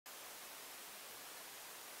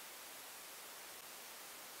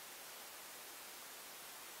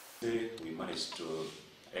We managed to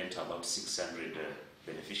enter about 600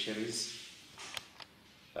 beneficiaries.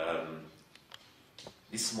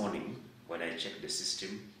 This morning, when I checked the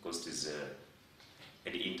system, because it is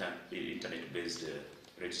an internet-based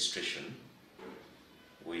registration,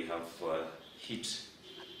 we have hit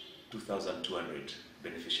 2,200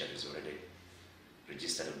 beneficiaries already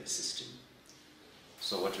registered on the system.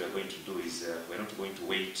 So what we are going to do is we're not going to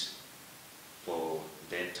wait for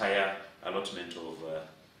the entire allotment of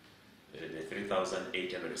the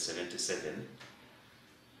 3,877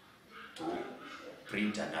 to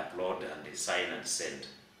print and upload and sign and send.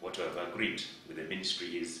 What we have agreed with the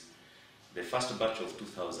ministry is the first batch of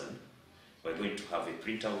 2,000, we're going to have a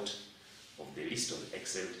printout of the list on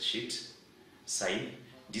Excel sheet, sign,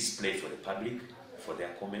 display for the public for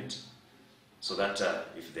their comment, so that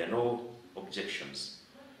if there are no objections,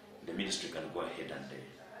 the ministry can go ahead and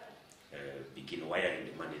begin wiring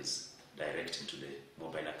the monies direct into the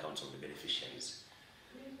mobile accounts of the beneficiaries.